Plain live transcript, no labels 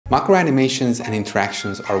Macro animations and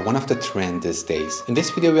interactions are one of the trends these days. In this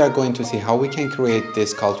video we are going to see how we can create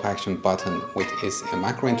this call to action button with its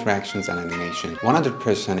macro interactions and animation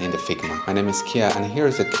 100% in the Figma. My name is Kia and here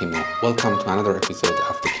is a Kimo. Welcome to another episode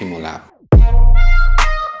of the Kimo Lab.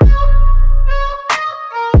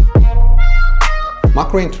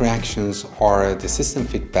 Macro interactions are the system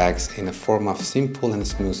feedbacks in the form of simple and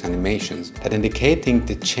smooth animations that indicating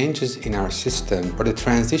the changes in our system or the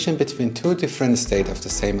transition between two different states of the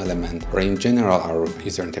same element or in general our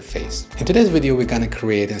user interface. In today's video we're going to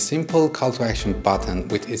create a simple call to action button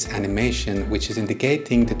with its animation which is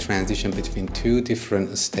indicating the transition between two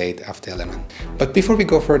different states of the element. But before we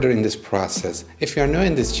go further in this process, if you are new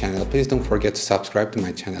in this channel, please don't forget to subscribe to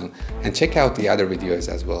my channel and check out the other videos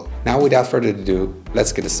as well. Now without further ado,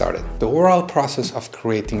 let's get started. The overall process of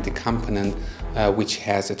creating the component which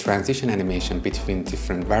has a transition animation between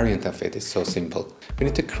different variants of it is so simple. We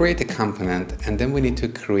need to create a component and then we need to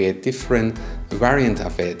create different variants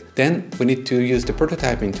of it. Then we need to use the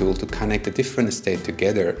prototyping tool to connect the different states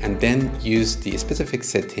together and then use the specific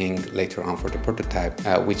setting later on for the prototype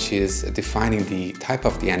which is defining the type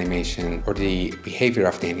of the animation or the behavior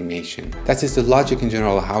of the animation. That is the logic in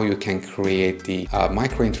general how you can create the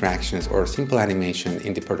micro interactions or simple animation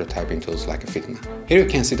in the prototyping tools like a Figma. Here you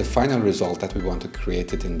can see the final result that we want to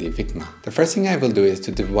create it in the Figma. The first thing I will do is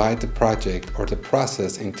to divide the project or the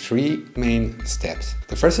process in three main steps.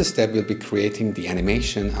 The first step will be creating the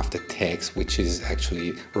animation of the text which is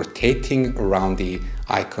actually rotating around the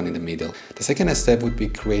icon in the middle. The second step would be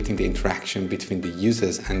creating the interaction between the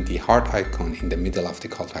users and the heart icon in the middle of the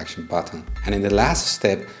call to action button. And in the last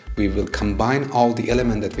step we will combine all the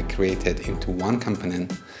elements that we created into one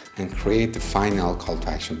component and create the final call to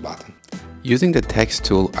action button. Using the text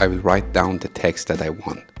tool, I will write down the text that I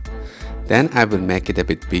want. Then I will make it a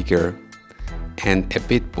bit bigger and a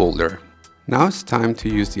bit bolder. Now it's time to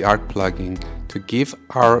use the art plugin to give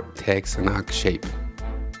our text an arc shape.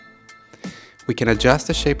 We can adjust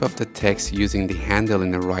the shape of the text using the handle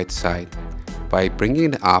in the right side by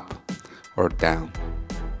bringing it up or down.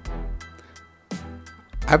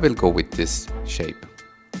 I will go with this shape.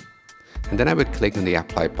 And then I will click on the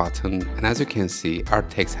apply button and as you can see our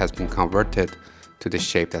text has been converted to the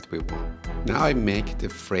shape that we want. Now I make the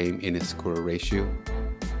frame in a square ratio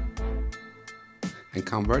and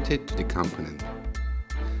convert it to the component.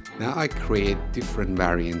 Now I create different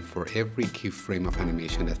variants for every keyframe of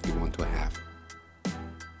animation that we want to have.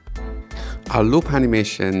 Our loop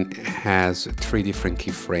animation has three different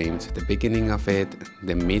keyframes, the beginning of it,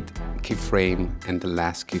 the mid keyframe and the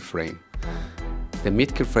last keyframe. The mid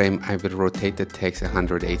keyframe I will rotate the text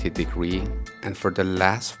 180 degrees and for the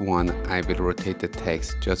last one I will rotate the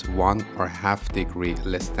text just 1.5 degrees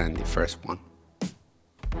less than the first one.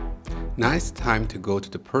 Now it's time to go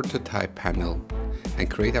to the prototype panel and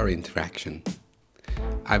create our interaction.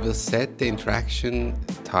 I will set the interaction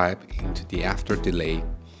type into the after delay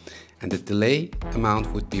and the delay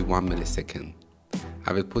amount would be 1 millisecond.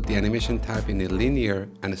 I will put the animation type in a linear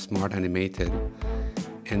and a smart animated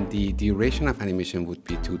and the duration of animation would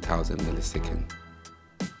be 2000 milliseconds.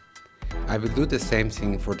 I will do the same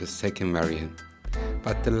thing for the second variant,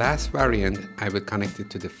 but the last variant I will connect it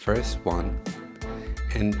to the first one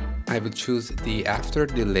and I will choose the after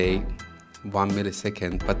delay 1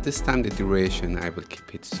 millisecond, but this time the duration I will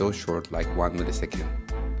keep it so short like 1 millisecond.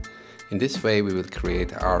 In this way we will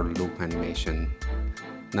create our loop animation.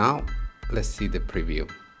 Now let's see the preview.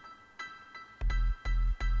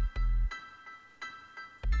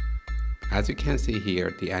 As you can see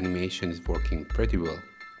here, the animation is working pretty well.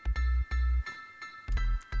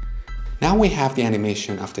 Now we have the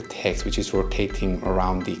animation of the text which is rotating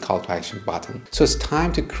around the call to action button. So it's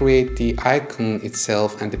time to create the icon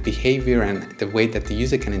itself and the behavior and the way that the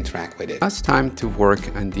user can interact with it. Now it's time to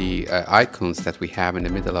work on the icons that we have in the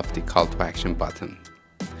middle of the call to action button.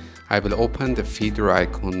 I will open the feeder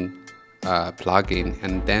icon plugin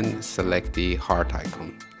and then select the heart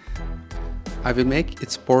icon. I will make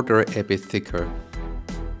its border a bit thicker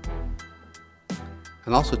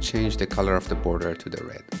and also change the color of the border to the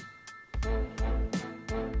red.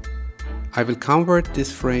 I will convert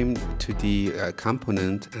this frame to the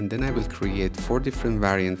component and then I will create 4 different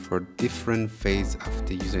variants for different phases of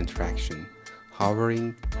the user interaction.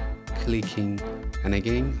 Hovering, clicking and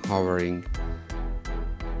again hovering.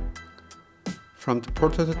 From the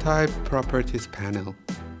prototype properties panel,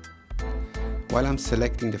 while I'm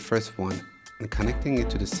selecting the first one and connecting it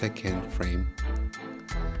to the second frame,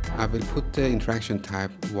 I will put the interaction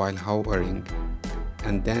type while hovering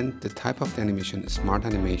and then the type of the animation is smart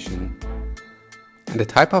animation and the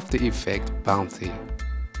type of the effect bouncy.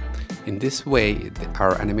 In this way,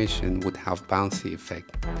 our animation would have bouncy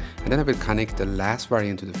effect. And then I will connect the last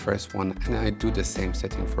variant to the first one, and I do the same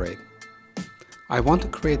setting for it. I want to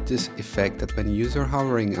create this effect that when user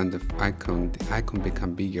hovering on the icon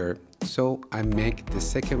become bigger, so I make the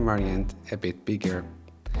second variant a bit bigger.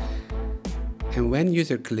 And when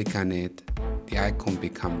user click on it, the icon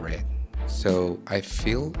become red. So I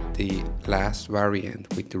fill the last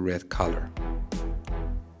variant with the red color.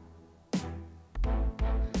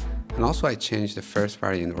 And also I change the first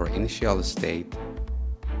variant or initial state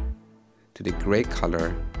to the gray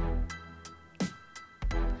color.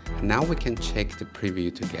 Now we can check the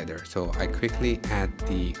preview together. So I quickly add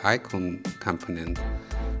the icon component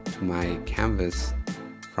to my canvas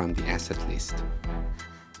from the asset list.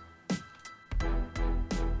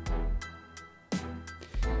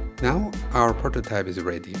 Now our prototype is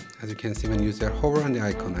ready. As you can see, when user hover on the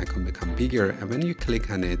icon become bigger, and when you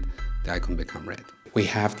click on it, the icon become red. We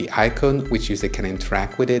have the icon, which user can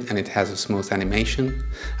interact with it, and it has a smooth animation.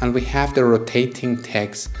 And we have the rotating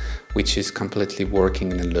text, which is completely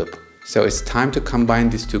working in a loop. So it's time to combine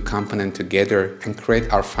these two components together and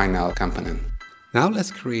create our final component. Now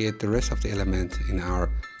let's create the rest of the element in our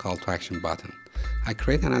call to action button. I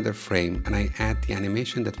create another frame and I add the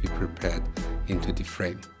animation that we prepared into the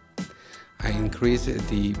frame. I increase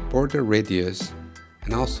the border radius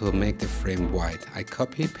and also make the frame wide. I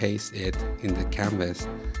copy paste it in the canvas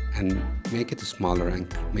and make it smaller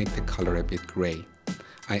and make the color a bit gray.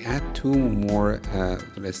 I add two more,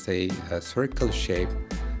 let's say, a circle shape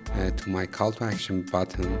to my call to action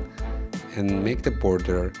button and make the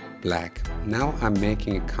border black. Now I'm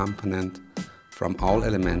making a component from all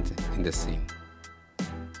elements in the scene.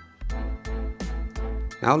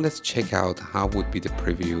 Now let's check out how would be the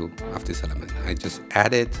preview of this element. I just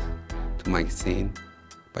add it to my scene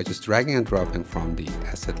by just dragging and dropping from the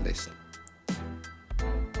asset list.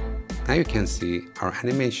 Now you can see our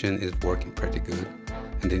animation is working pretty good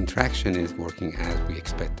and the interaction is working as we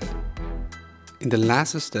expected. In the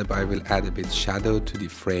last step, I will add a bit shadow to the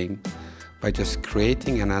frame by just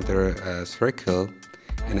creating another circle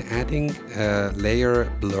and adding a layer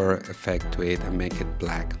blur effect to it and make it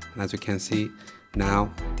black. And as you can see,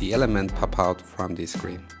 now the element pop out from the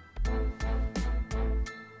screen.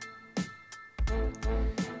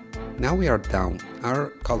 Now we are done. Our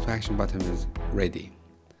call to action button is ready.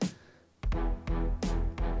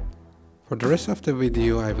 For the rest of the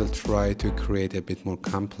video, I will try to create a bit more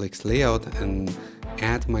complex layout and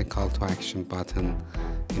add my call to action button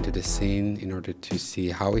into the scene in order to see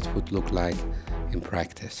how it would look like in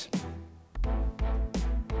practice.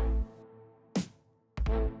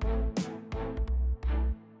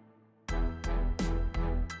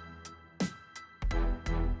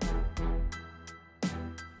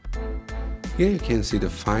 Here you can see the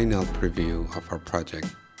final preview of our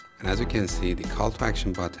project, and as you can see, the call to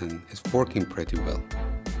action button is working pretty well.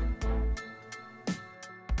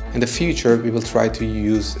 In the future, we will try to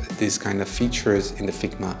use these kind of features in the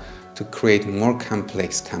Figma to create more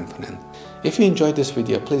complex components. If you enjoyed this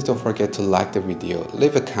video, please don't forget to like the video,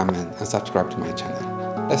 leave a comment and subscribe to my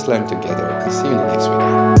channel. Let's learn together and see you in the next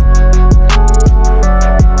video.